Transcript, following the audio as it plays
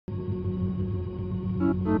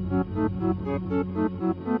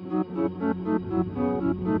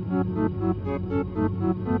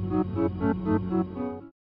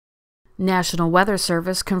National Weather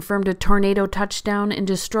Service confirmed a tornado touchdown and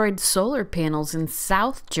destroyed solar panels in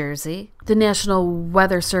South Jersey. The National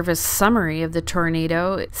Weather Service summary of the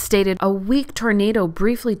tornado stated a weak tornado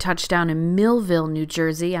briefly touched down in Millville, New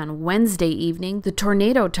Jersey on Wednesday evening. The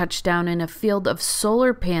tornado touched down in a field of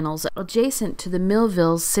solar panels adjacent to the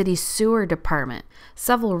Millville City Sewer Department.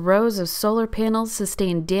 Several rows of solar panels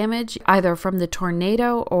sustained damage either from the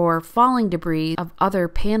tornado or falling debris of other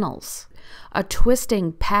panels. A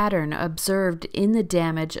twisting pattern observed in the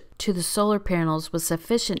damage to the solar panels was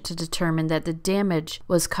sufficient to determine that the damage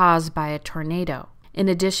was caused by a tornado. In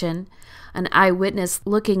addition, an eyewitness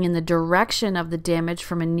looking in the direction of the damage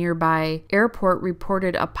from a nearby airport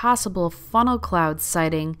reported a possible funnel cloud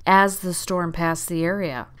sighting as the storm passed the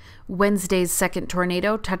area. Wednesday's second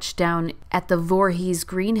tornado touched down at the Voorhees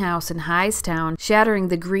greenhouse in Hightstown, shattering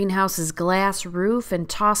the greenhouse's glass roof and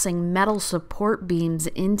tossing metal support beams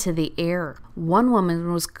into the air. One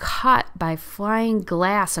woman was cut by flying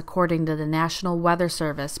glass, according to the National Weather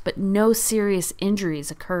Service, but no serious injuries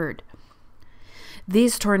occurred.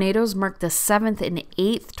 These tornadoes mark the 7th and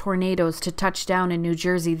 8th tornadoes to touch down in New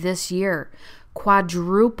Jersey this year,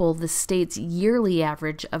 quadruple the state's yearly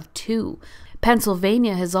average of 2.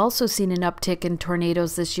 Pennsylvania has also seen an uptick in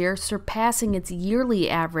tornadoes this year, surpassing its yearly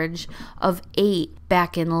average of 8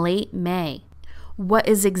 back in late May. What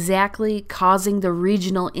is exactly causing the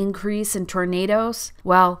regional increase in tornadoes?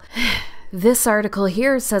 Well, this article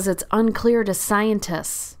here says it's unclear to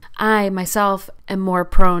scientists. I, myself, am more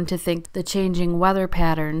prone to think the changing weather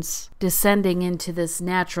patterns descending into this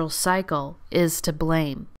natural cycle is to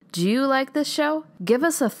blame. Do you like this show? Give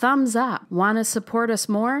us a thumbs up. Want to support us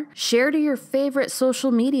more? Share to your favorite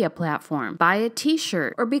social media platform. Buy a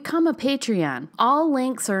t-shirt or become a Patreon. All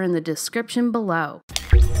links are in the description below.